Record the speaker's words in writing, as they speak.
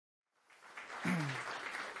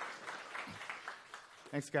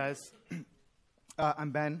Thanks, guys.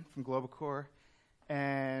 I'm Ben from Globacore,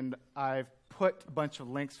 and I've put a bunch of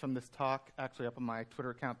links from this talk actually up on my Twitter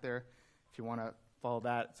account there. If you want to follow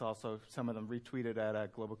that, it's also some of them retweeted at a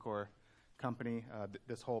Globacore company.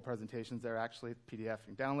 This whole presentation's there actually, PDF,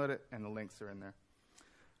 you can download it, and the links are in there.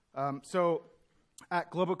 So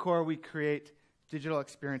at Globacore, we create digital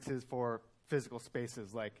experiences for physical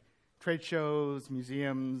spaces like trade shows,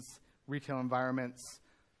 museums, retail environments,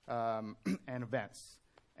 and events.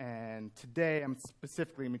 And today, I'm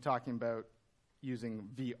specifically going to be talking about using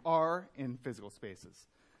VR in physical spaces.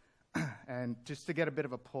 And just to get a bit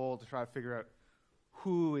of a poll to try to figure out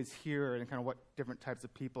who is here and kind of what different types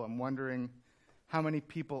of people, I'm wondering how many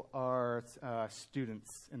people are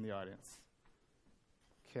students in the audience?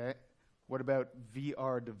 Okay. What about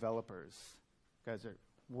VR developers? You guys are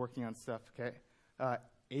working on stuff, okay?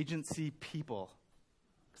 Agency people,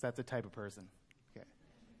 because that's a type of person.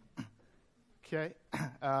 Okay,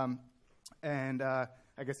 and I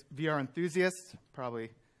guess VR enthusiasts, probably a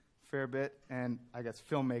fair bit, and I guess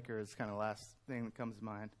filmmakers is kind of the last thing that comes to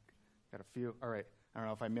mind. Got a few. All right, I don't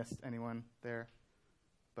know if I missed anyone there,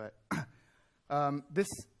 but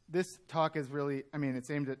this talk is really, I mean, it's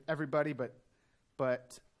aimed at everybody, but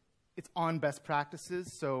it's on best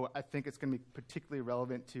practices, so I think it's going to be particularly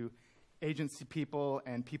relevant to agency people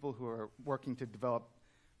and people who are working to develop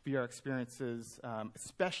VR experiences,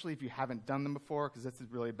 especially if you haven't done them before, because this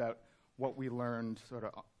is really about what we learned sort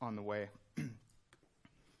of on the way.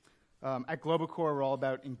 At Globacore, we're all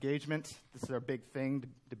about engagement. This is our big thing,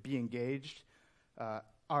 to be engaged.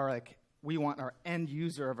 We want our end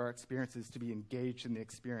user of our experiences to be engaged in the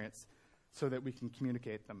experience so that we can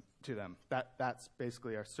communicate them to them. That's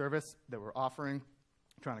basically our service that we're offering,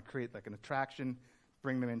 trying to create like an attraction,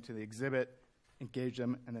 bring them into the exhibit, engage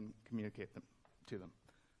them, and then communicate them to them.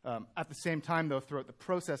 At the same time, though, throughout the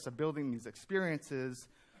process of building these experiences,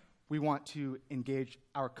 we want to engage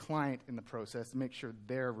our client in the process and make sure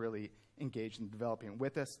they're really engaged in developing it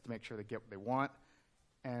with us to make sure they get what they want.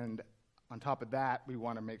 And on top of that, we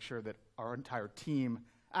want to make sure that our entire team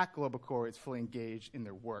at Globacore is fully engaged in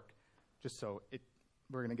their work, just so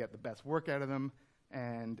we're going to get the best work out of them,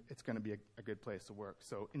 and it's going to be a good place to work.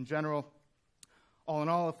 So in general, all in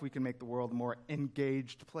all, if we can make the world a more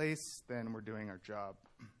engaged place, then we're doing our job.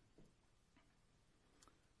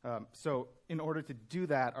 So in order to do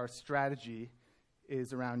that, our strategy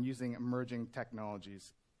is around using emerging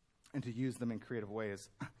technologies and to use them in creative ways.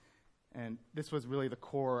 And this was really the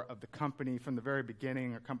core of the company from the very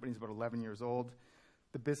beginning. Our company's about 11 years old.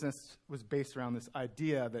 The business was based around this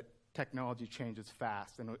idea that technology changes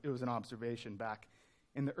fast, and it was an observation back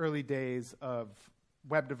in the early days of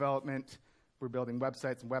web development. We're building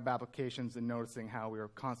websites and web applications and noticing how we were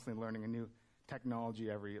constantly learning a new technology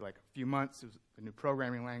every few months. It was a new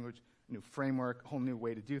programming language, a new framework, a whole new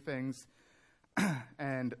way to do things.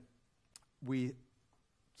 And we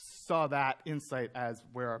saw that insight as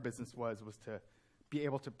where our business was to be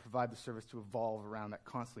able to provide the service to evolve around that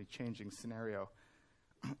constantly changing scenario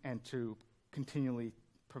and to continually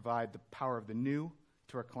provide the power of the new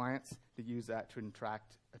to our clients to use that to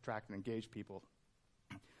attract and engage people.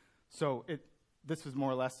 So this was more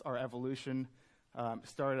or less our evolution.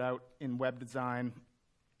 Started out in web design,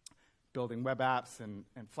 building web apps and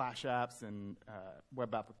Flash apps and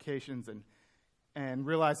web applications, and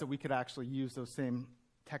realized that we could actually use those same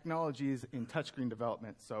technologies in touchscreen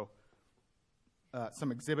development. So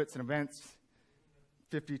some exhibits and events,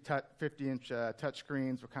 50-inch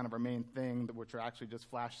touchscreens were kind of our main thing, which are actually just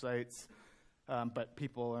Flash sites. But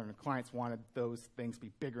people and clients wanted those things to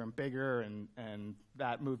be bigger and bigger, and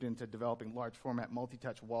that moved into developing large format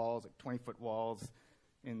multi-touch walls, like 20-foot walls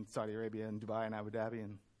in Saudi Arabia and Dubai and Abu Dhabi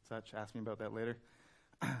and such. Ask me about that later.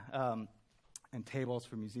 And tables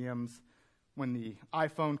for museums. When the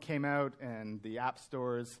iPhone came out and the app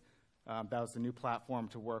stores, that was the new platform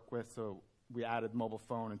to work with, so we added mobile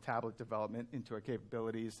phone and tablet development into our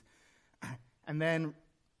capabilities. And then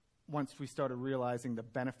once we started realizing the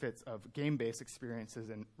benefits of game-based experiences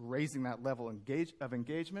and raising that level of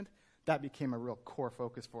engagement, that became a real core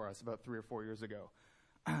focus for us about 3 or 4 years ago.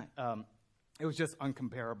 It was just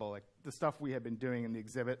uncomparable. Like the stuff we had been doing in the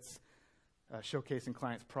exhibits, showcasing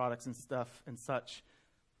clients' products and stuff and such.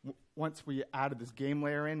 Once we added this game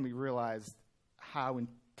layer in, we realized how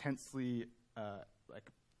intensely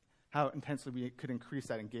we could increase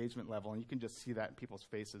that engagement level, and you can just see that in people's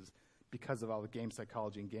faces because of all the game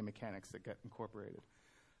psychology and game mechanics that get incorporated.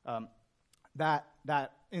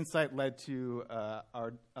 That insight led to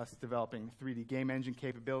us developing 3D game engine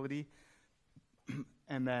capability,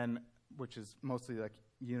 and then which is mostly like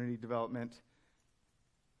Unity development,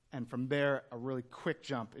 and from there a really quick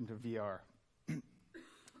jump into VR.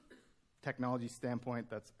 technology standpoint,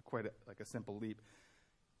 that's quite a simple leap.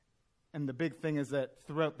 And the big thing is that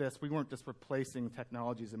throughout this, we weren't just replacing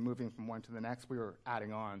technologies and moving from one to the next, we were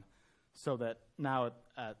adding on. So that now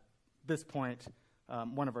at this point,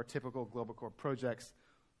 one of our typical Globacore projects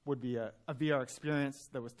would be a VR experience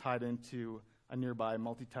that was tied into a nearby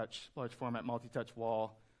large format multi-touch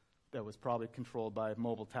wall that was probably controlled by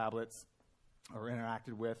mobile tablets or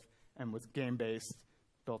interacted with and was game-based,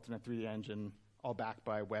 built in a 3D engine, all backed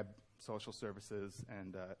by web social services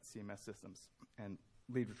and CMS systems and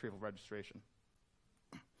lead retrieval registration.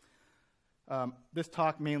 This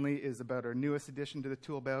talk mainly is about our newest addition to the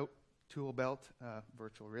tool belt,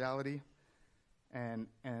 virtual reality. And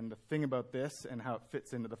the thing about this and how it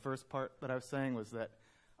fits into the first part that I was saying was that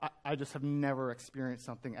I just have never experienced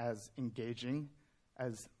something as engaging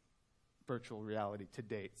as virtual reality to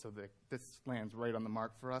date. So this lands right on the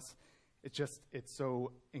mark for us. It's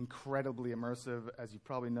so incredibly immersive, as you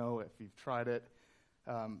probably know if you've tried it.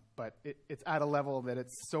 But it's at a level that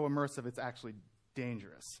it's so immersive it's actually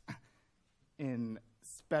dangerous, in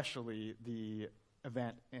especially the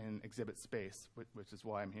event in exhibit space, which is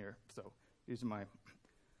why I'm here. So these are my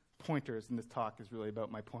pointers, and this talk is really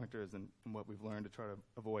about my pointers and what we've learned to try to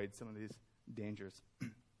avoid some of these dangers.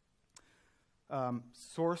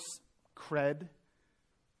 Source cred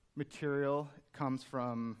material comes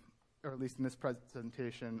from, or at least in this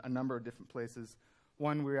presentation, a number of different places.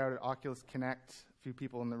 One, we were out at Oculus Connect. A few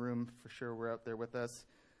people in the room for sure were out there with us.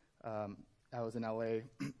 I was in LA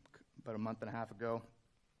about a month and a half ago.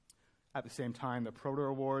 At the same time, the Proto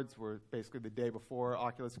Awards were basically the day before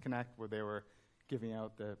Oculus Connect, where they were giving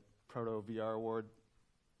out the Proto VR Award.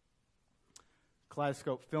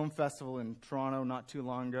 Kaleidoscope Film Festival in Toronto not too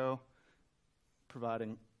long ago,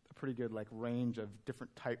 providing a pretty good range of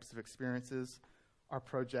different types of experiences. Our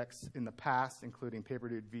projects in the past, including Paper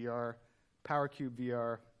Dude VR, PowerCube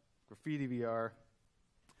VR, Graffiti VR,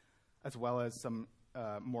 as well as some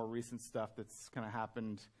more recent stuff that's kind of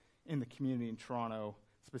happened in the community in Toronto,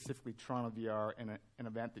 specifically Toronto VR, and an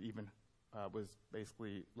event that even was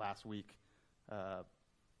basically last week,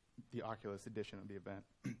 the Oculus edition of the event.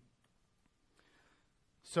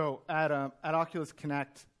 So at Oculus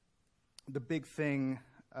Connect, the big thing,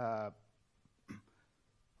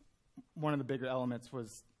 one of the bigger elements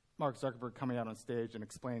was Mark Zuckerberg coming out on stage and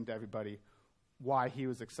explaining to everybody why he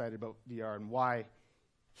was excited about VR and why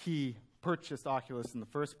he purchased Oculus in the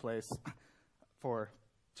first place for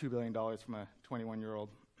 $2 billion from a 21-year-old,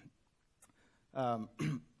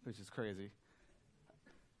 which is crazy.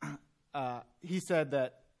 He said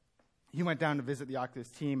that he went down to visit the Oculus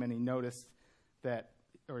team and he noticed that,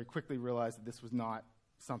 or he quickly realized that this was not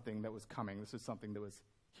something that was coming. This was something that was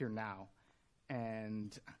here now.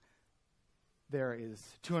 And there is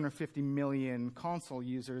 250 million console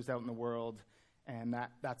users out in the world, and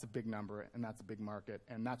that's a big number, and that's a big market,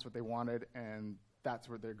 and that's what they wanted, and that's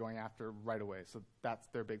what they're going after right away. So that's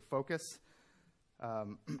their big focus,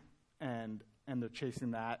 and they're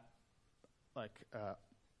chasing that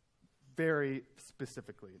very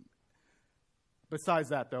specifically. Besides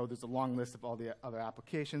that, though, there's a long list of all the other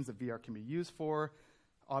applications that VR can be used for,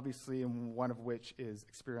 obviously, and one of which is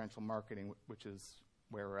experiential marketing, which is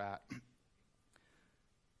where we're at.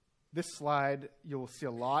 This slide, you'll see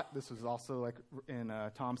a lot. This was also in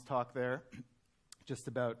Tom's talk there, just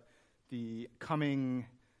about the coming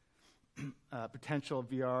potential of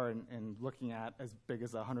VR and looking at as big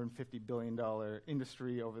as a $150 billion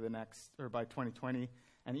industry over the next, or by 2020.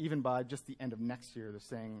 And even by just the end of next year, they're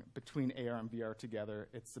saying between AR and VR together,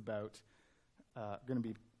 it's about going to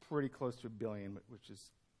be pretty close to $1 billion, which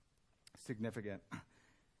is significant.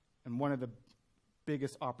 And one of the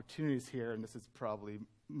biggest opportunities here, and this is probably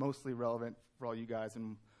mostly relevant for all you guys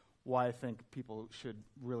and why I think people should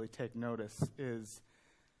really take notice, is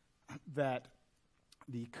that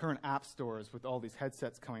the current app stores with all these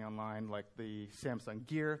headsets coming online, like the Samsung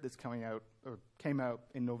Gear that's coming out, or came out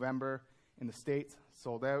in November in the States,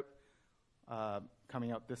 sold out,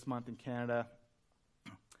 coming out this month in Canada.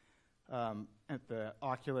 At the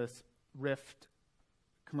Oculus Rift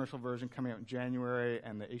commercial version coming out in January,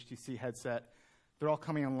 and the HTC headset, they're all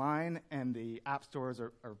coming online, and the app stores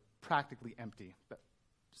are practically empty.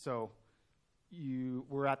 So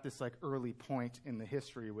we're at this early point in the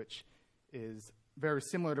history, which is very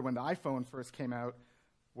similar to when the iPhone first came out,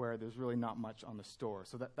 where there's really not much on the store.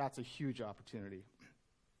 So that's a huge opportunity.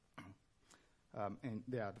 And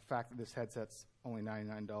yeah, the fact that this headset's only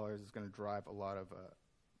 $99 is going to drive a lot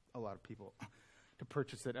of people to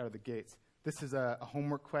purchase it out of the gates. This is a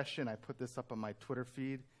homework question. I put this up on my Twitter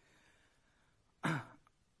feed.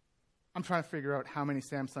 I'm I'm trying to figure out how many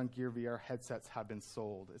Samsung Gear VR headsets have been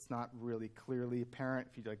sold. It's not really clearly apparent.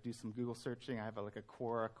 If you like do some Google searching, I have like a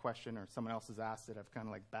Quora question, or someone else has asked it. I've kind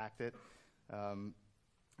of like backed it.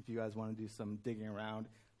 If you guys want to do some digging around,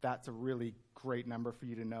 that's a really great number for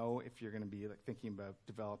you to know if you're going to be like thinking about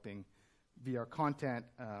developing VR content.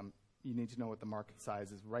 You need to know what the market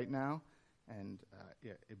size is right now, and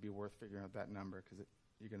yeah, it'd be worth figuring out that number because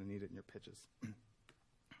you're going to need it in your pitches.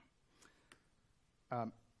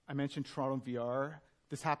 I mentioned Toronto VR.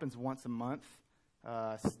 This happens once a month.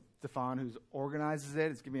 Stefan, who organizes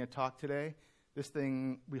it, is giving a talk today. This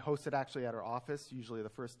thing, we host it actually at our office, usually the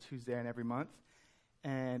first Tuesday in every month,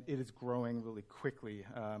 and it is growing really quickly.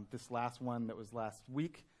 This last one that was last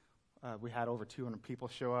week, we had over 200 people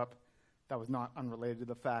show up. That was not unrelated to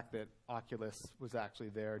the fact that Oculus was actually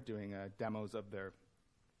there doing demos of their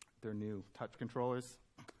new touch controllers.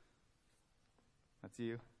 That's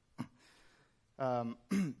you.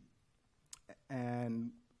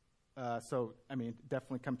 So, I mean,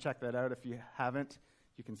 definitely come check that out if you haven't.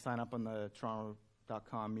 You can sign up on the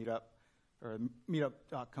toronto.com meetup, or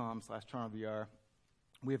meetup.com/TorontoVR.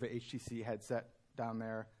 We have a HTC headset down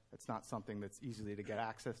there. It's not something that's easily to get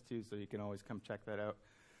access to, so you can always come check that out.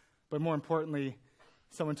 But more importantly,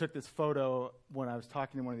 someone took this photo when I was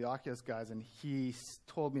talking to one of the Oculus guys, and he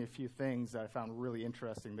told me a few things that I found really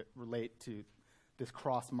interesting that relate to this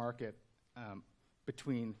cross-market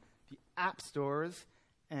between the app stores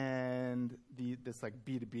and this like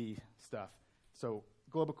B2B stuff. So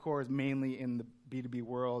Globacore is mainly in the B2B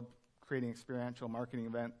world, creating experiential marketing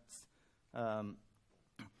events,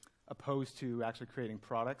 opposed to actually creating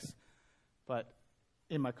products. But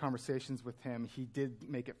in my conversations with him, he did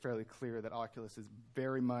make it fairly clear that Oculus is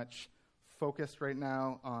very much focused right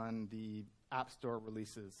now on the App Store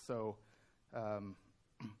releases. So,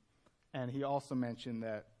 and he also mentioned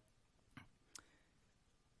that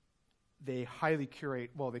they highly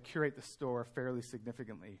curate, well, they curate the store fairly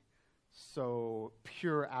significantly. So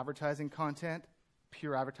pure advertising content,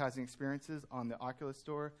 pure advertising experiences on the Oculus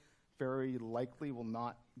Store very likely will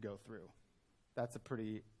not go through. That's a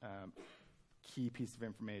pretty key piece of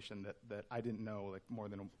information that I didn't know like more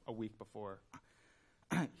than a week before.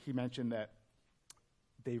 He mentioned that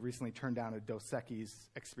they recently turned down a Dos Equis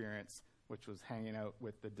experience, which was hanging out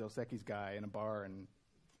with the Dos Equis guy in a bar and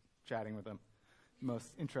chatting with him.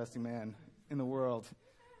 Most interesting man in the world.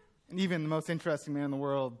 And even the most interesting man in the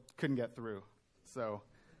world couldn't get through. So,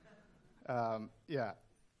 yeah.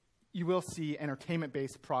 You will see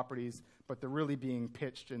entertainment-based properties, but they're really being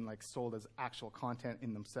pitched and like sold as actual content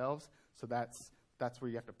in themselves. So that's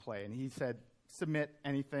where you have to play. And he said, submit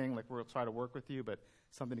anything, like we'll try to work with you, but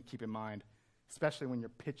something to keep in mind, especially when you're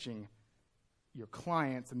pitching your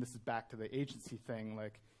clients, and this is back to the agency thing,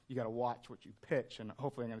 like you got to watch what you pitch, and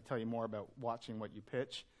hopefully I'm going to tell you more about watching what you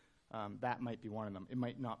pitch. That might be one of them. It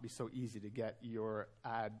might not be so easy to get your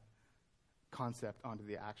ad concept onto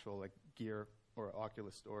the actual like Gear or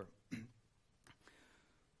Oculus Store.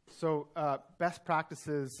 So best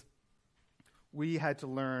practices, we had to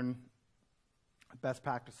learn best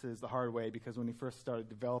practices the hard way because when we first started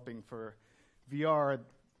developing for VR,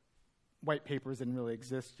 white papers didn't really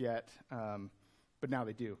exist yet, but now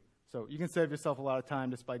they do. So you can save yourself a lot of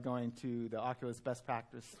time just by going to the Oculus Best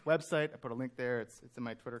Practice website. I put a link there. It's in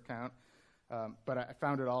my Twitter account. But I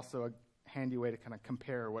found it also a handy way to kind of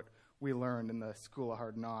compare what we learned in the School of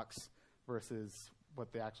Hard Knocks versus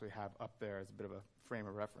what they actually have up there as a bit of a frame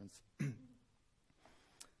of reference.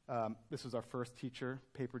 This was our first teacher,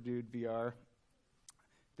 Paper Dude VR.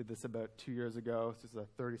 Did this about 2 years ago. This is a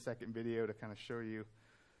 30-second video to kind of show you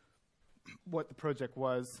what the project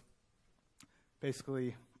was.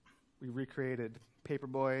 Basically, we recreated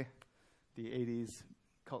Paperboy, the 80s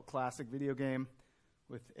cult classic video game,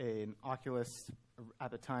 with an Oculus, at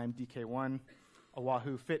the time, DK1, a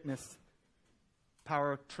Wahoo Fitness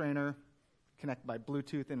power trainer, connected by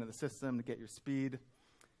Bluetooth into the system to get your speed,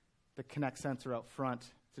 the Kinect sensor out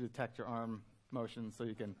front to detect your arm motion so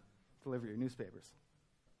you can deliver your newspapers.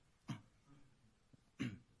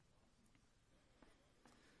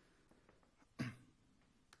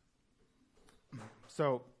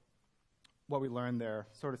 So what we learned there,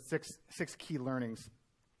 sort of six key learnings.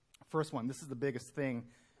 First one, this is the biggest thing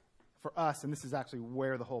for us, and this is actually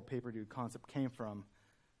where the whole Paper Dude concept came from,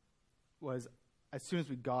 was as soon as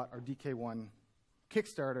we got our DK1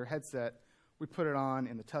 Kickstarter headset, we put it on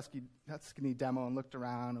in the Tuscany demo and looked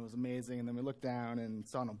around. It was amazing, and then we looked down and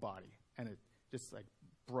saw no body, and it just like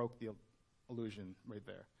broke the illusion right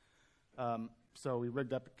there. So we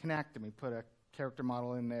rigged up a Kinect, and we put a character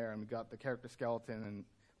model in there, and we got the character skeleton and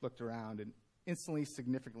looked around, and instantly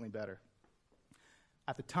significantly better.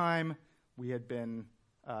 At the time, we had been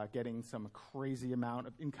getting some crazy amount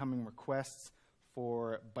of incoming requests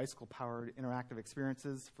for bicycle-powered interactive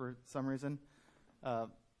experiences for some reason.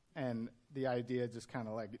 And the idea just kind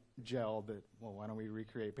of like gelled that, well, why don't we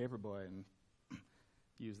recreate Paperboy and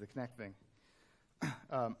use the Kinect thing?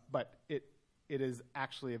 But it is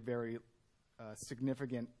actually a very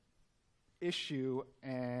significant issue,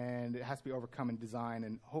 and it has to be overcome in design,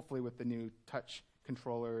 and hopefully with the new touch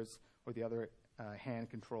controllers or the other hand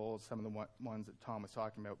controls, some of the ones that Tom was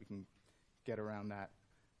talking about, we can get around that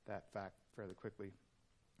fact fairly quickly.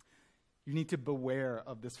 You need to beware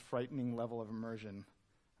of this frightening level of immersion.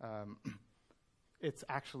 It's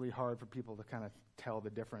actually hard for people to kind of tell the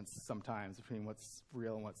difference sometimes between what's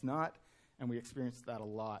real and what's not, and we experienced that a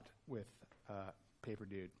lot with Paper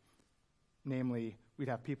Dude. Namely, we'd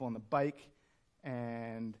have people on the bike,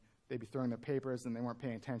 and they'd be throwing their papers, and they weren't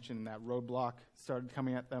paying attention, and that roadblock started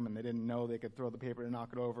coming at them, and they didn't know they could throw the paper to knock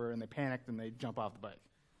it over, and they panicked, and they jump off the bike.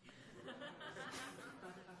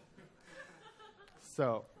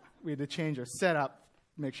 So we had to change our setup,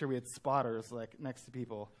 make sure we had spotters like next to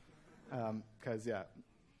people, because, yeah,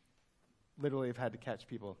 literally have had to catch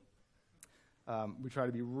people. We try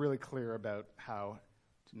to be really clear about how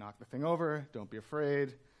to knock the thing over. Don't be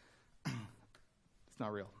afraid. It's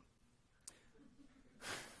not real.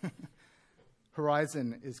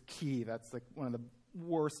 Horizon is key. That's like one of the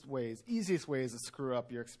worst ways, easiest ways to screw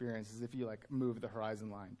up your experience is if you like move the horizon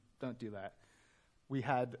line. Don't do that. We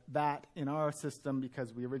had that in our system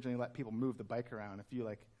because we originally let people move the bike around. If you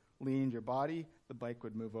like leaned your body, the bike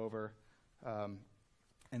would move over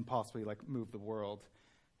and possibly like move the world.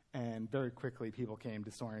 And very quickly people came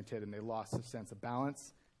disoriented and they lost their sense of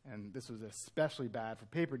balance. And this was especially bad for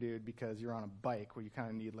Paper Dude because you're on a bike where you kind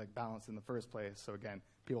of need like balance in the first place. So again,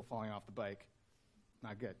 people falling off the bike,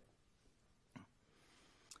 not good.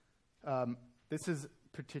 This is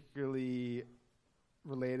particularly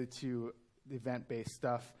related to the event-based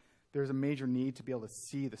stuff. There's a major need to be able to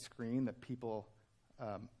see the screen that people,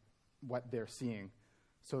 what they're seeing,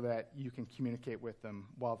 so that you can communicate with them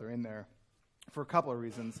while they're in there for a couple of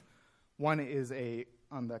reasons. One is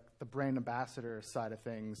on the brand ambassador side of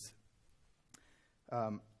things,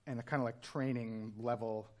 and a kind of like training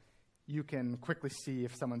level, you can quickly see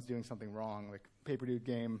if someone's doing something wrong. Like Paper Dude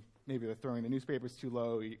game, maybe they're throwing the newspapers too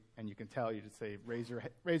low, and you can tell. You just say, raise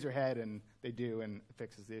your head, and they do, and it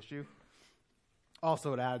fixes the issue.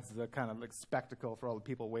 Also, it adds the kind of like spectacle for all the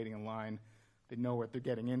people waiting in line. They know what they're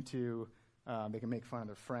getting into. They can make fun of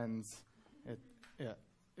their friends.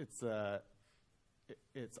 It's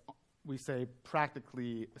we say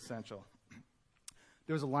practically essential.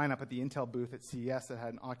 There was a lineup at the Intel booth at CES that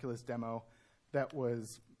had an Oculus demo that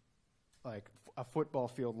was like a football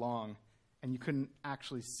field long, and you couldn't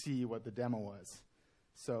actually see what the demo was.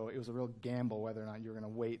 So it was a real gamble whether or not you were going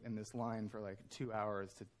to wait in this line for like 2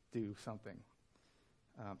 hours to do something.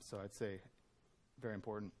 So I'd say very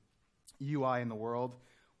important. UI in the world,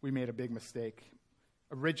 we made a big mistake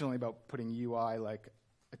originally about putting UI like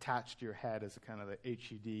attached to your head as a kind of the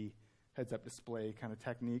HUD, heads-up display kind of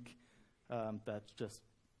technique. That's just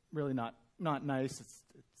really not nice.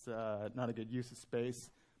 It's not a good use of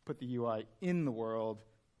space. Put the UI in the world.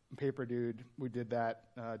 In Paper Dude, we did that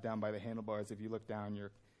down by the handlebars. If you look down,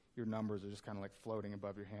 your numbers are just kind of like floating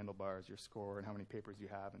above your handlebars, your score and how many papers you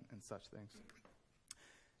have and such things.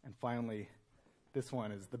 And finally, this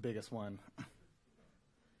one is the biggest one.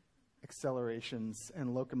 Accelerations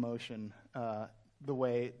and locomotion.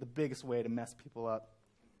 The biggest way to mess people up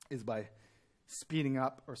is by speeding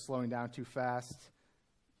up or slowing down too fast.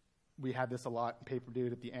 We had this a lot in Paper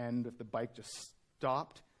Dude at the end. If the bike just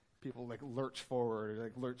stopped, people like lurch forward or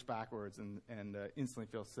like lurch backwards and instantly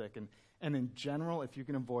feel sick. And in general, if you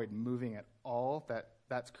can avoid moving at all,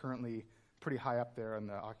 that's currently pretty high up there on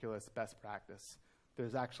the Oculus best practice.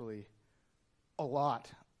 There's actually a lot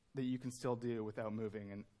that you can still do without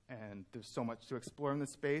moving, and there's so much to explore in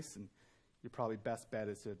this space, and your probably best bet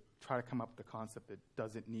is to try to come up with a concept that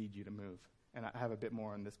doesn't need you to move. And I have a bit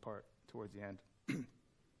more on this part towards the end.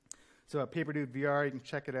 So Paper Dude VR, you can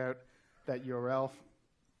check it out. That URL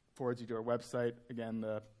forwards you to our website. Again,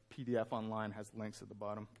 the PDF online has links at the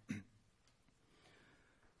bottom.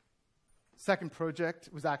 Second project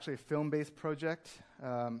was actually a film-based project,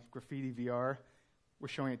 Graffiti VR. We're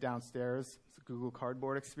showing it downstairs. It's a Google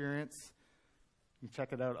Cardboard experience. You can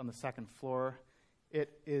check it out on the second floor.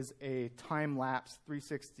 It is a time-lapse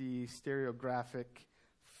 360 stereographic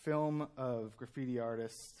film of graffiti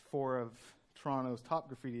artists, 4 of Toronto's top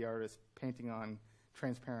graffiti artists painting on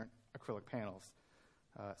transparent acrylic panels,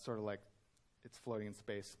 sort of like it's floating in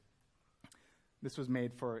space. This was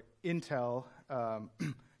made for Intel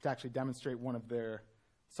to actually demonstrate one of their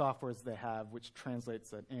softwares they have, which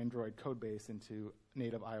translates an Android code base into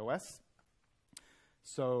native iOS.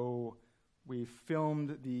 So we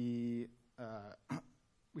filmed it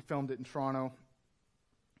in Toronto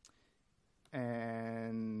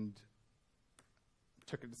and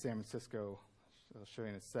took it to San Francisco. I'll show you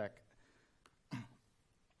in a sec.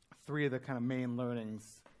 3 of the kind of main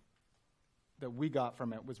learnings that we got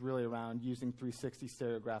from it was really around using 360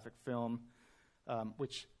 stereographic film,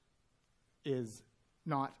 which is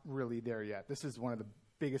not really there yet. This is one of the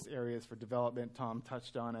biggest areas for development. Tom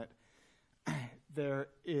touched on it. There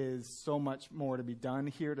is so much more to be done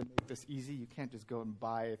here to make this easy. You can't just go and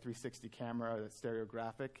buy a 360 camera that's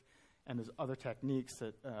stereographic. And there's other techniques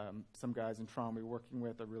that some guys in Toronto we're working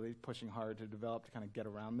with are really pushing hard to develop to kind of get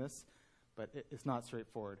around this. But it's not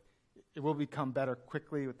straightforward. It will become better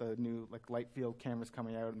quickly with the new light field cameras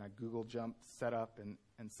coming out and that Google Jump setup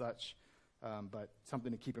and such. But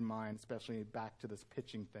something to keep in mind, especially back to this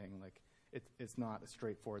pitching thing. It's not a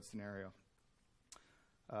straightforward scenario.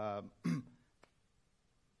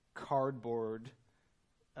 Cardboard,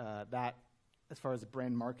 that as far as the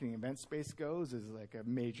brand marketing event space goes, is like a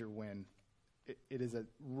major win. It is a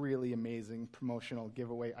really amazing promotional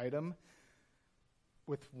giveaway item,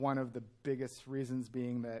 with one of the biggest reasons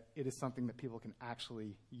being that it is something that people can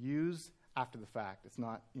actually use after the fact. It's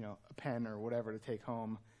not, a pen or whatever to take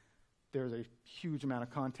home. There's a huge amount of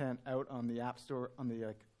content out on the App Store, on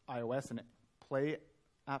the iOS and Play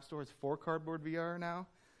App Stores for Cardboard VR now.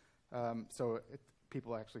 So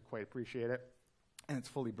people actually quite appreciate it. And it's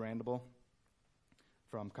fully brandable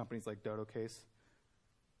from companies like Dodo Case.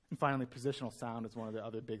 And finally, positional sound is one of the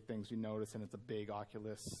other big things we notice, and it's a big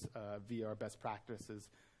Oculus VR best practice, is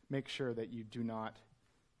make sure that you do not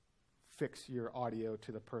fix your audio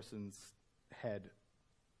to the person's head.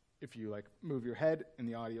 If you move your head and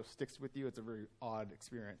the audio sticks with you, it's a very odd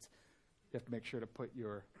experience. You have to make sure to put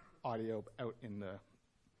your audio out in the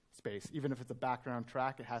space. Even if it's a background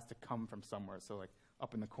track, it has to come from somewhere, so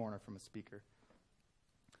up in the corner from a speaker.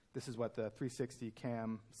 This is what the 360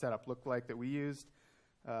 cam setup looked like that we used.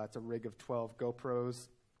 It's a rig of 12 GoPros.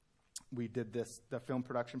 We did the film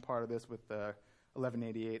production part of this with the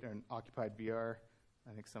 1188 and Occupied VR.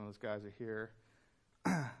 I think some of those guys are here.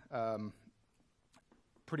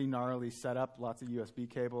 Pretty gnarly setup, lots of USB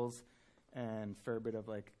cables, and fair bit of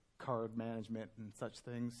card management and such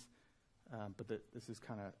things. But this is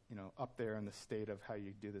kind of up there in the state of how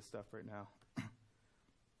you do this stuff right now.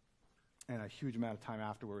 And a huge amount of time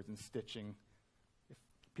afterwards in stitching. If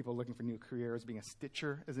people are looking for new careers, being a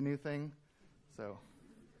stitcher is a new thing. So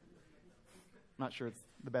I'm not sure it's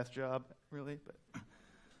the best job, really.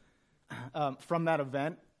 But from that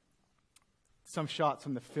event, some shots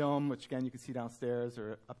from the film, which again you can see downstairs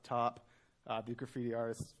or up top. The graffiti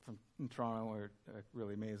artists in Toronto are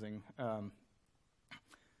really amazing.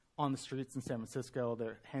 On the streets in San Francisco, they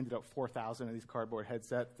handed out 4,000 of these cardboard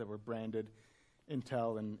headsets that were branded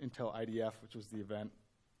Intel and Intel IDF, which was the event.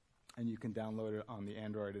 And you can download it on the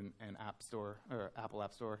Android and App Store, or Apple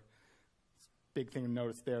App Store. Big thing to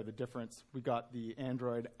notice there, the difference. We got the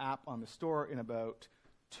Android app on the store in about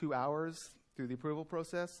 2 hours through the approval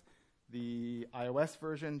process. The iOS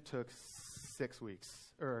version took 6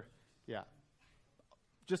 weeks,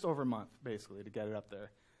 just over a month, basically, to get it up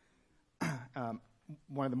there.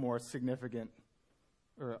 One of the more significant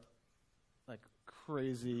or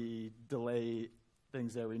crazy delay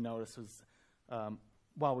things that we noticed was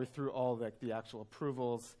while we threw all the actual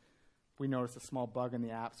approvals, we noticed a small bug in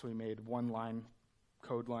the app, so we made one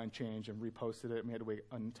code line change and reposted it, and we had to wait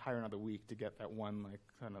an entire another week to get that one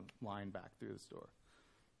kind of line back through the store.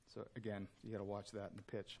 So again, you got to watch that in the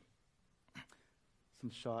pitch.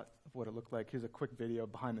 Some shot of what it looked like. Here's a quick video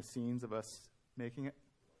behind the scenes of us making it.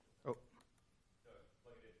 Oh.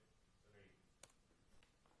 Plug it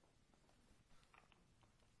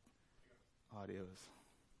in. Audio is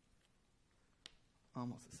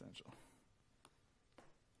almost essential.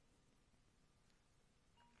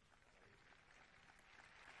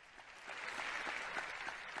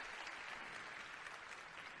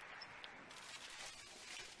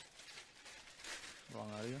 Wrong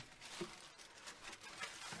audio.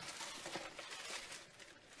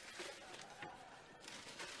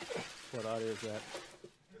 What audio is that?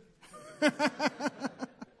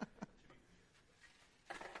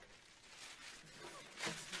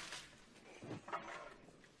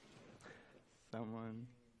 Someone.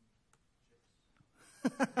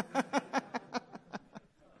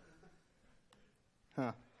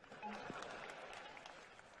 Huh.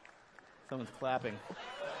 Someone's clapping.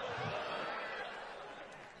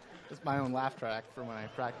 It's my own laugh track for when I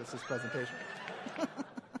practice this presentation.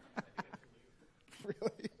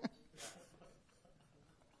 Really?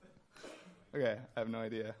 have no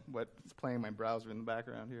idea what's playing in my browser in the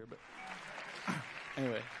background here, but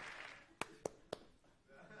anyway.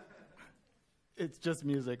 It's just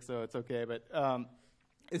music, so it's okay, but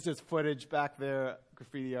it's just footage back there,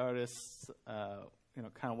 graffiti artists, kind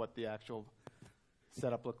of what the actual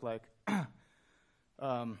setup looked like.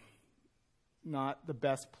 Not the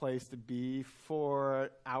best place to be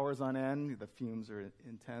for hours on end. The fumes are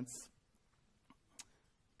intense,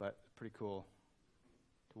 but pretty cool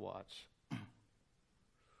to watch.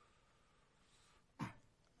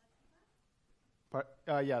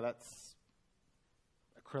 Yeah, that's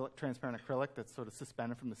acrylic, transparent acrylic that's sort of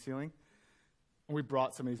suspended from the ceiling. And we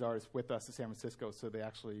brought some of these artists with us to San Francisco, so they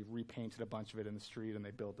actually repainted a bunch of it in the street, and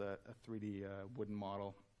they built a 3D wooden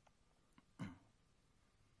model.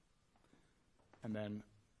 And then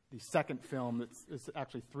the second film, it's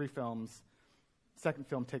actually 3 films. Second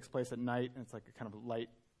film takes place at night, and it's like a kind of light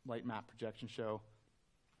map projection show.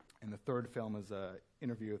 And the third film is an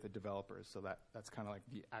interview with the developers, so that's kind of like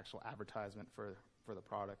the actual advertisement for the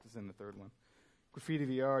product is in the third one. Graffiti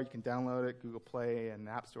VR, you can download it, Google Play and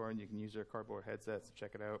App Store, and you can use your cardboard headsets to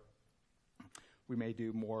check it out. We may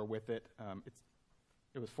do more with it.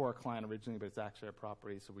 It was for a client originally, but it's actually a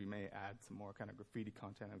property, so we may add some more kind of graffiti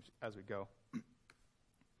content as we go.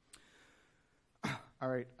 All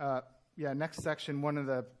right, next section, one of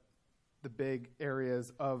the big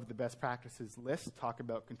areas of the best practices list, talk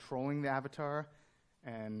about controlling the avatar,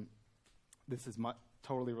 and this is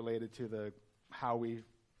totally related to how we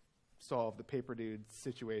solve the paper dude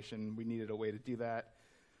situation. We needed a way to do that,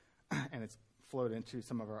 and it's flowed into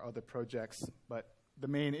some of our other projects, but the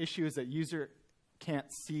main issue is that user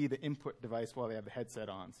can't see the input device while they have the headset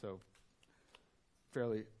on, so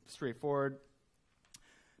fairly straightforward.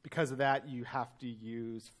 Because of that, you have to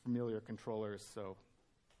use familiar controllers, so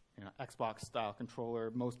Xbox-style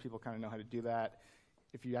controller. Most people kind of know how to do that.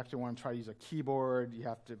 If you actually want to try to use a keyboard, you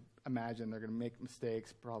have to imagine they're going to make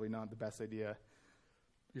mistakes, probably not the best idea.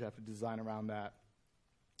 You'd have to design around that.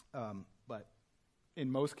 But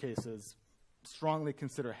in most cases, strongly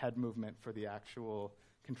consider head movement for the actual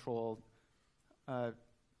control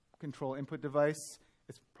input device.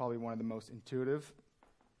 It's probably one of the most intuitive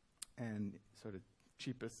and sort of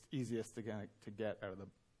cheapest, easiest to get out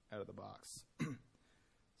of the box.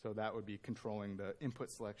 So that would be controlling the input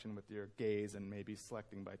selection with your gaze and maybe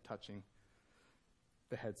selecting by touching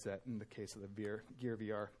the headset in the case of the Gear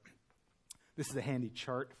VR. This is a handy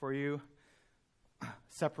chart for you.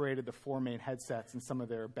 Separated the 4 main headsets and some of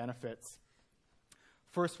their benefits.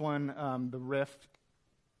 First one, the Rift.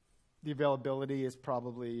 The availability is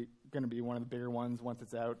probably going to be one of the bigger ones once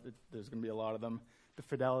it's out. There's going to be a lot of them. The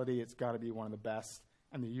fidelity, it's got to be one of the best.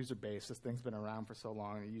 And the user base, this thing's been around for so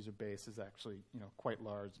long, the user base is actually quite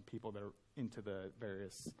large, people that are into the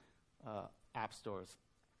various app stores.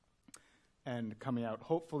 And coming out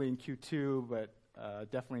hopefully in Q2, but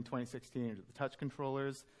definitely in 2016, the touch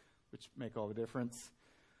controllers, which make all the difference.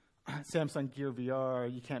 Samsung Gear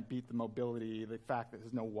VR, you can't beat the mobility. The fact that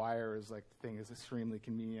there's no wires, the thing is extremely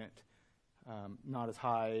convenient. Not as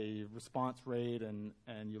high response rate, and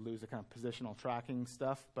you lose the kind of positional tracking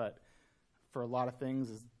stuff, but for a lot of things,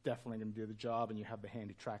 is definitely going to do the job, and you have the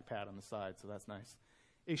handy trackpad on the side, so that's nice.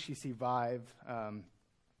 HTC Vive,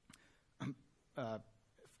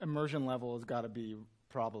 immersion level has got to be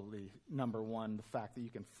probably number one, the fact that you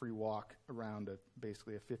can free walk around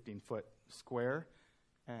basically a 15-foot square,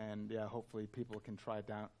 and yeah, hopefully people can try it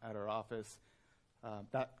down at our office.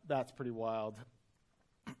 That's pretty wild,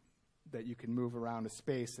 that you can move around a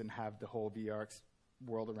space and have the whole VR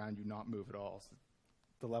world around you not move at all. So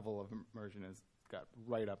the level of immersion is got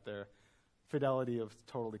right up there. Fidelity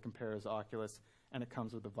totally compares Oculus, and it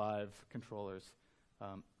comes with the Vive controllers.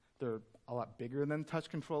 They're a lot bigger than touch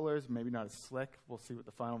controllers, maybe not as slick. We'll see what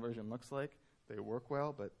the final version looks like. They work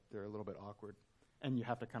well, but they're a little bit awkward. And you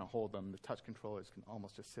have to kind of hold them. The touch controllers can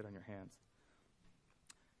almost just sit on your hands.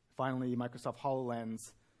 Finally, Microsoft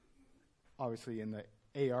HoloLens, obviously in the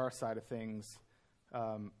AR side of things,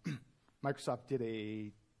 Microsoft did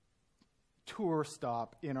a tour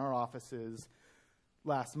stop in our offices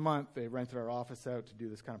last month. They rented our office out to do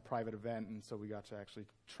this kind of private event, and so we got to actually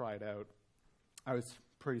try it out. I was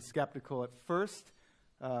pretty skeptical at first,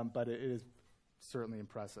 but it is certainly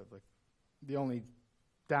impressive. The only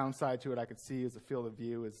downside to it I could see is the field of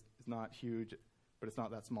view is not huge, but it's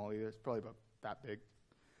not that small either. It's probably about that big.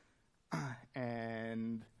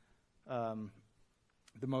 And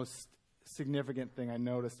the most significant thing I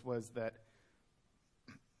noticed was that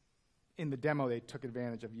in the demo, they took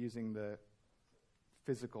advantage of using the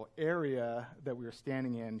physical area that we were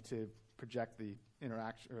standing in to project the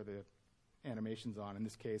interaction or the animations on. In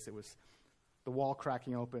this case, it was the wall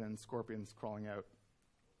cracking open and scorpions crawling out.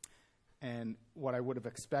 And what I would have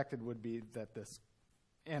expected would be that this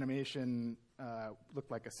animation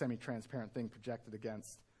looked like a semi-transparent thing projected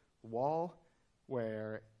against the wall,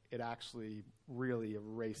 where it actually really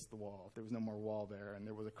erased the wall. There was no more wall there, and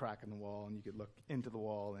there was a crack in the wall, and you could look into the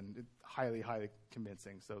wall, and it's highly, highly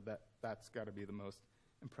convincing. So that's got to be the most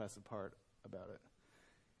impressive part about it.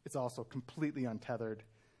 It's also completely untethered.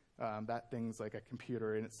 That thing's like a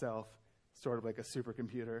computer in itself, sort of like a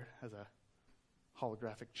supercomputer, has a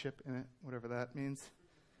holographic chip in it, whatever that means.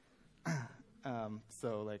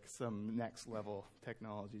 So like some next level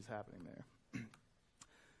technology is happening there.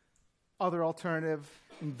 Other alternative,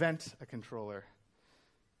 invent a controller,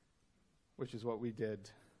 which is what we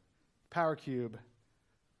did. Power Cube,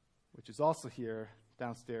 which is also here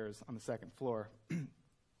downstairs on the second floor.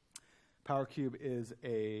 Power Cube is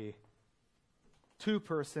a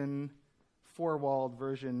two-person, four-walled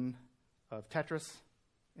version of Tetris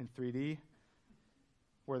in 3D,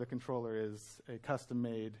 where the controller is a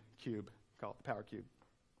custom-made cube called the Power Cube.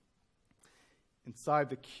 Inside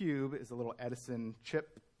the cube is a little Edison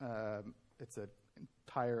chip. It's an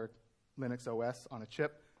entire Linux OS on a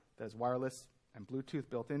chip that has wireless and Bluetooth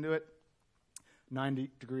built into it. 90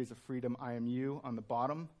 degrees of freedom IMU on the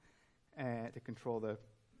bottom to control the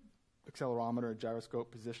accelerometer,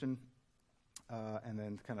 gyroscope position, and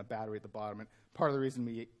then kind of battery at the bottom. And part of the reason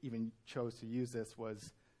we even chose to use this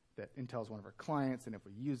was that Intel's one of our clients, and if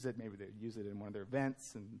we use it, maybe they'd use it in one of their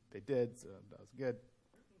events, and they did, so that was good.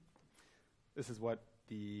 This is what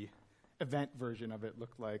the event version of it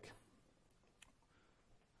looked like.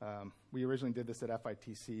 We originally did this at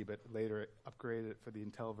FITC, but later upgraded it for the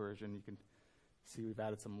Intel version. You can see we've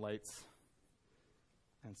added some lights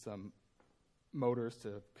and some motors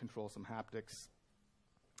to control some haptics.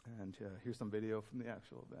 And here's some video from the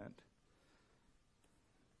actual event.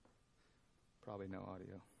 Probably no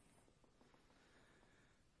audio.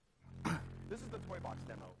 This is the toy box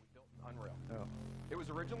demo we built in Unreal. Oh. It was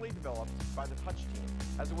originally developed by the Touch team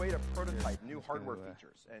as a way to prototype new hardware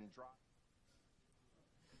features and drive.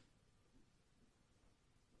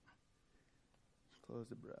 Close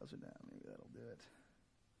the browser down. Maybe that'll do it.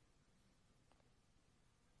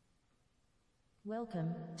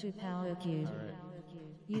 Welcome to Power Cube. All right.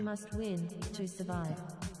 You must win to survive.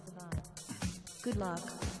 Good luck.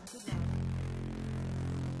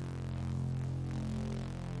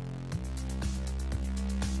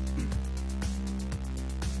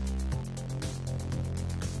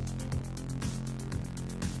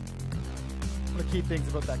 One of the key things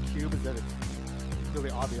about that cube is that it's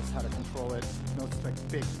really obvious how to control it. No like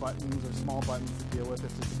big buttons or small buttons to deal with.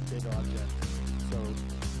 It's just a big object. So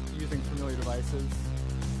using familiar devices,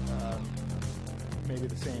 maybe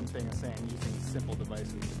the same thing as saying using simple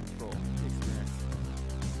devices to control the experience.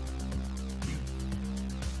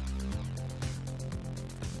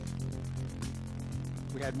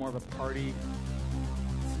 We had more of a party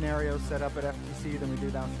scenario set up at FTC than we do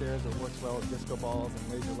downstairs. It works well with disco balls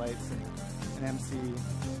and laser lights and MC.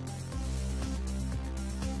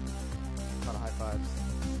 A lot of high fives.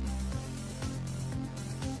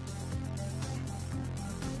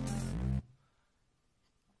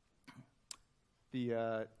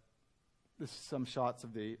 This is some shots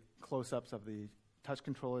of the close-ups of the touch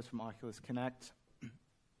controllers from Oculus Connect.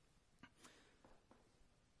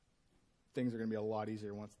 Things are going to be a lot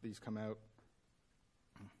easier once these come out.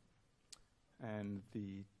 And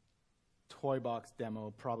the toy box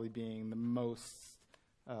demo probably being the most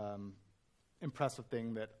impressive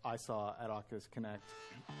thing that I saw at Oculus Connect.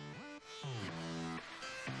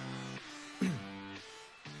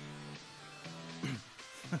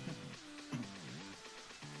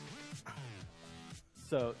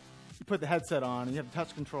 So you put the headset on, and you have the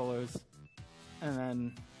touch controllers, and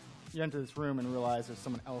then you enter this room and realize there's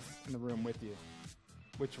someone else in the room with you,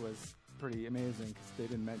 which was pretty amazing because they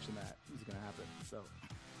didn't mention that it was going to happen. So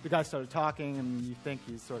the guy started talking, and you think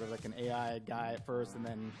he's sort of like an AI guy at first, and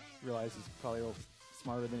then realize he's probably a little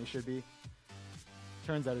smarter than he should be.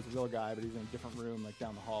 Turns out he's a real guy, but he's in a different room, like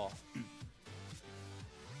down the hall.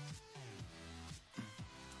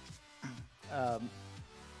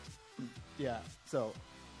 Yeah, so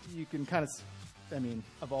you can kind of, I mean,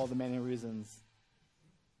 of all the many reasons,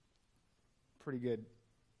 pretty good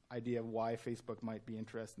idea of why Facebook might be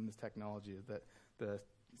interested in this technology is that the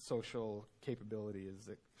social capability is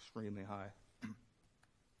extremely high.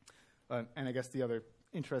 And I guess the other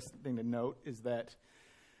interesting thing to note is that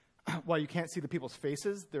while you can't see the people's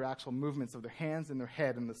faces, their actual movements of their hands and their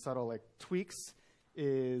head and the subtle like tweaks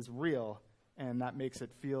is real. And that makes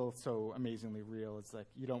it feel so amazingly real. It's like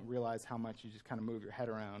you don't realize how much you just kind of move your head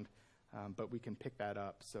around but we can pick that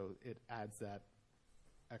up, so it adds that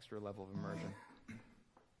extra level of immersion.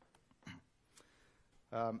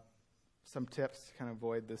 Some tips to kind of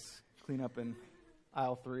avoid this cleanup in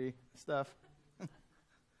aisle 3 stuff.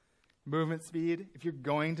 Movement speed. If you're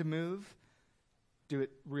going to move, do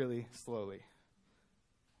it really slowly.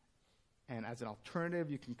 And as an alternative,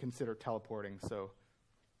 you can consider teleporting. So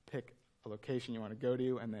pick a location you want to go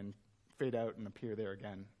to and then fade out and appear there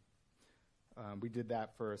again. We did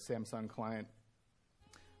that for a Samsung client.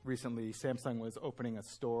 Recently, Samsung was opening a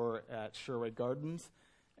store at Sherwood Gardens,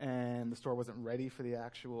 and the store wasn't ready for the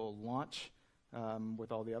actual launch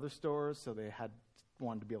with all the other stores, so they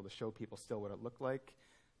wanted to be able to show people still what it looked like.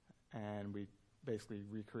 And we basically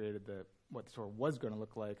recreated what the store was going to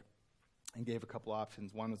look like and gave a couple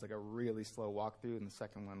options. One was like a really slow walkthrough, and the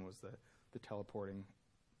second one was the teleporting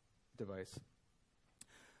device.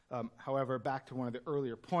 However, back to one of the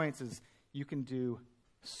earlier points is you can do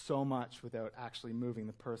so much without actually moving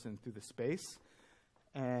the person through the space.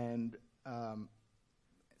 And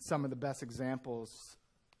some of the best examples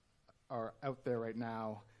are out there right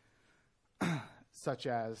now, such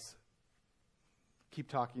as Keep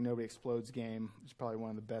Talking, Nobody Explodes game, which is probably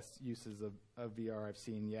one of the best uses of VR I've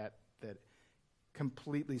seen yet, that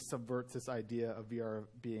completely subverts this idea of VR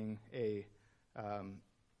being a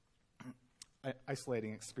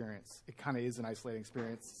isolating experience. It kind of is an isolating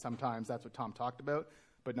experience. Sometimes that's what Tom talked about,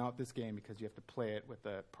 but not this game, because you have to play it with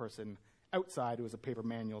a person outside who has a paper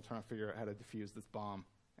manual trying to figure out how to defuse this bomb,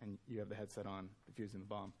 and you have the headset on defusing the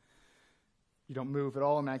bomb. You don't move at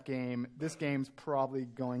all in that game. This game's probably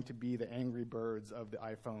going to be the Angry Birds of the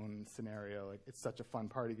iPhone scenario. Like, it's such a fun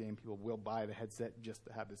party game. People will buy the headset just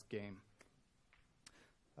to have this game.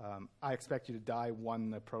 I Expect You to Die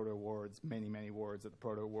won the Proto Awards, many, many awards at the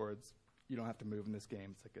Proto Awards. You don't have to move in this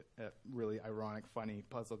game. It's like a really ironic, funny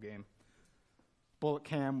puzzle game. Bullet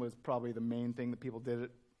Cam was probably the main thing that people did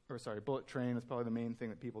Bullet Train was probably the main thing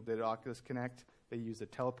that people did at Oculus Connect. They used a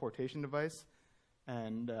teleportation device.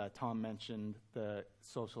 And Tom mentioned the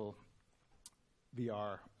social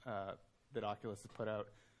VR that Oculus has put out,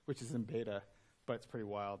 which is in beta, but it's pretty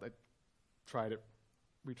wild. We tried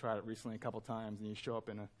it recently a couple times, and you show up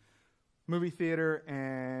in a movie theater,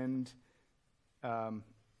 and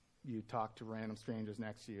you talk to random strangers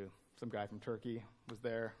next to you. Some guy from Turkey was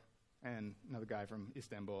there, and another guy from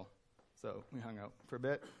Istanbul. So we hung out for a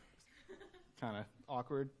bit. Kind of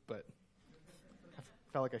awkward, but I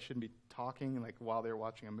felt like I shouldn't be talking like while they were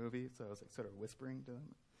watching a movie, so I was like sort of whispering to them.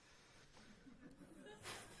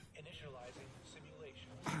 Initializing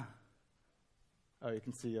simulation. Oh, you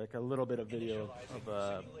can see like a little bit of video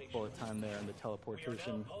of bullet time there and the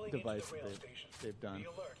teleportation device that they've done. Be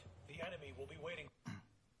alert. The enemy will be waiting.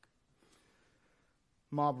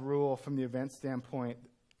 Mob rule from the event standpoint,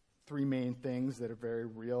 3 main things that are very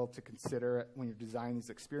real to consider when you're designing these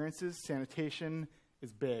experiences. Sanitation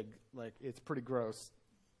is big. Like, it's pretty gross.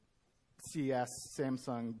 CES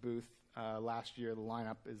Samsung booth last year, the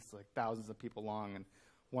lineup is like thousands of people long, and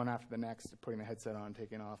one after the next, putting the headset on,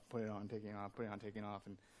 taking off, putting it on, taking off, putting it on, taking off,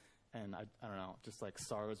 and I don't know, just like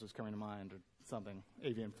SARS was coming to mind or something,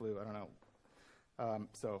 avian flu, I don't know.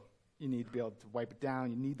 So you need to be able to wipe it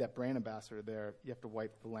down. You need that brand ambassador there. You have to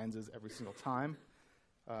wipe the lenses every single time.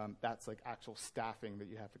 That's like actual staffing that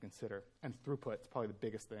you have to consider. And throughput is probably the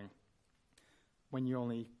biggest thing. When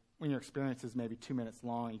your experience is maybe 2 minutes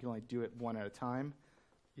long, you can only do it one at a time.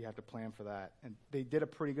 You have to plan for that. And they did a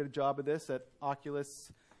pretty good job of this at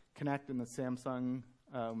Oculus Connect in the Samsung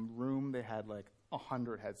room. They had like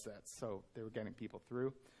 100 headsets, so they were getting people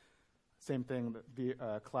through. Same thing, the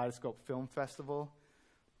Kaleidoscope Film Festival.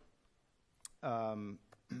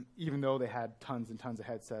 Even though they had tons and tons of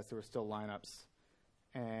headsets, there were still lineups.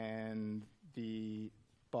 And the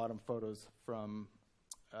bottom photos from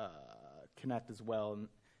Connect as well,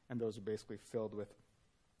 and those are basically filled with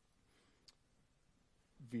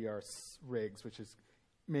VR rigs, which is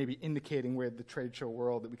maybe indicating where the trade show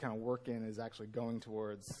world that we kind of work in is actually going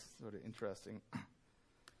towards. Sort of interesting.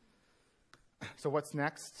 So what's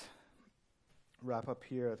next? Wrap up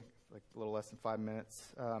here, I think like a little less than 5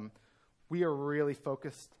 minutes. We are really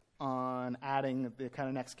focused on adding the kind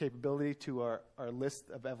of next capability to our list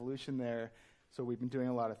of evolution there. So we've been doing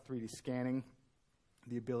a lot of 3D scanning.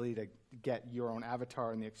 The ability to get your own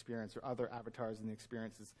avatar in the experience or other avatars in the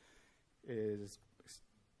experience is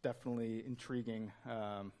definitely intriguing.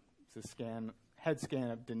 It's a head scan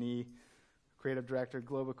of Denis, creative director,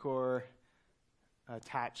 Globacore,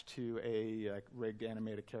 attached to a rigged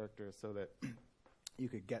animated character so that you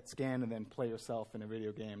could get scanned and then play yourself in a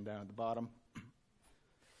video game down at the bottom.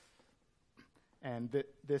 And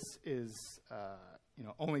this is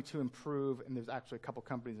only to improve, and there's actually a couple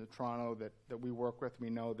companies in Toronto that we work with. We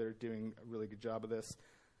know they're doing a really good job of this.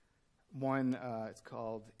 One, it's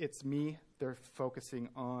called It's Me. They're focusing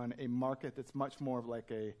on a market that's much more of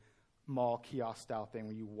like a mall kiosk style thing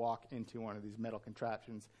where you walk into one of these metal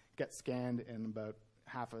contraptions, get scanned in about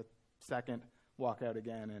half a second, walk out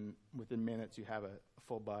again, and within minutes you have a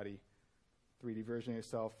full body 3D version of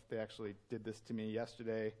yourself. They actually did this to me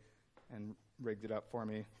yesterday and rigged it up for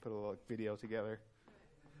me, put a little video together.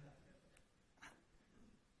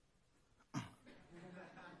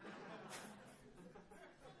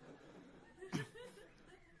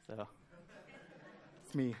 So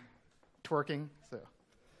it's me twerking. So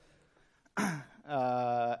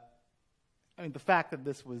I mean, the fact that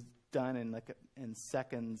this was done in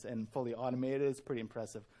seconds and fully automated is pretty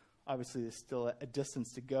impressive. Obviously, there's still a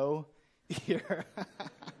distance to go here.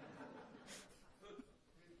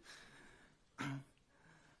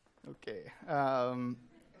 Okay. On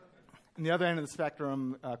the other end of the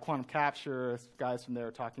spectrum, quantum capture, guys from there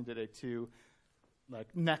are talking today too,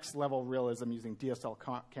 like next level realism using DSL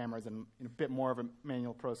cameras and a bit more of a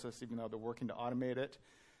manual process, even though they're working to automate it.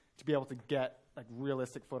 To be able to get like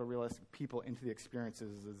realistic, photorealistic people into the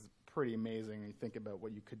experiences is pretty amazing. You think about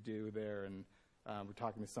what you could do there, and we're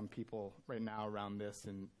talking to some people right now around this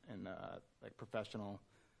and like professional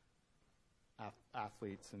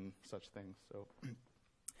athletes and such things. So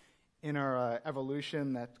in our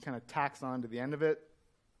evolution, that kind of tacks on to the end of it.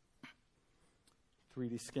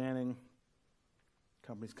 3D scanning,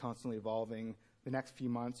 companies constantly evolving. The next few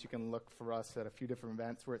months, you can look for us at a few different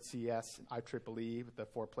events. We're at CES and IEEE with the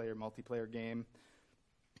 4-player multiplayer game.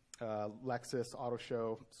 Lexus Auto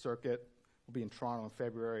Show Circuit will be in Toronto in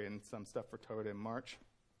February, and some stuff for Toyota in March.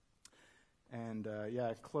 And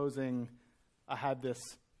closing, I had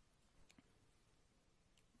this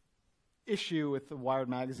issue with the Wired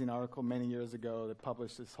magazine article many years ago that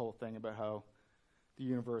published this whole thing about how the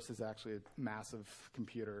universe is actually a massive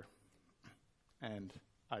computer, and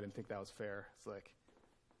I didn't think that was fair. It's like,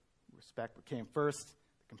 respect what came first.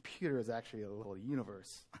 The computer is actually a little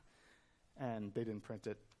universe, and they didn't print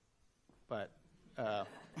it, but I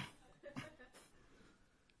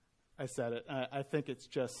said it. I think it's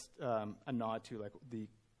just a nod to like the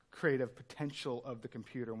creative potential of the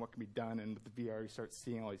computer and what can be done, and with the VR you start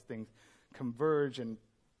seeing all these things converge, and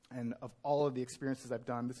of all of the experiences I've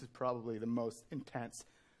done, this is probably the most intense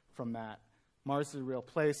from that. Mars is a real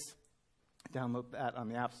place. Download that on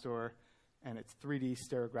the App Store, and it's 3D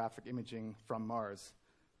stereographic imaging from Mars.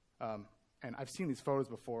 And I've seen these photos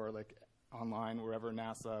before, like online, wherever,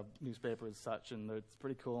 NASA, newspapers, such, and it's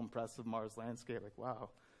pretty cool, impressive Mars landscape, like wow.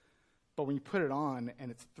 But when you put it on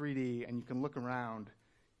and it's 3D and you can look around,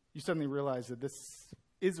 you suddenly realize that this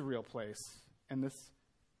is a real place, and this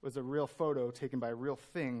was a real photo taken by a real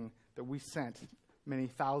thing that we sent many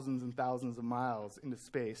thousands and thousands of miles into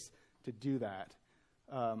space to do that.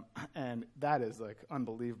 And that is like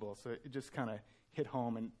unbelievable. So it just kind of hit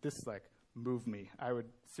home, and this like moved me. I would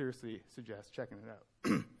seriously suggest checking it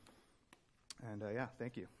out. And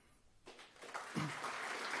thank you.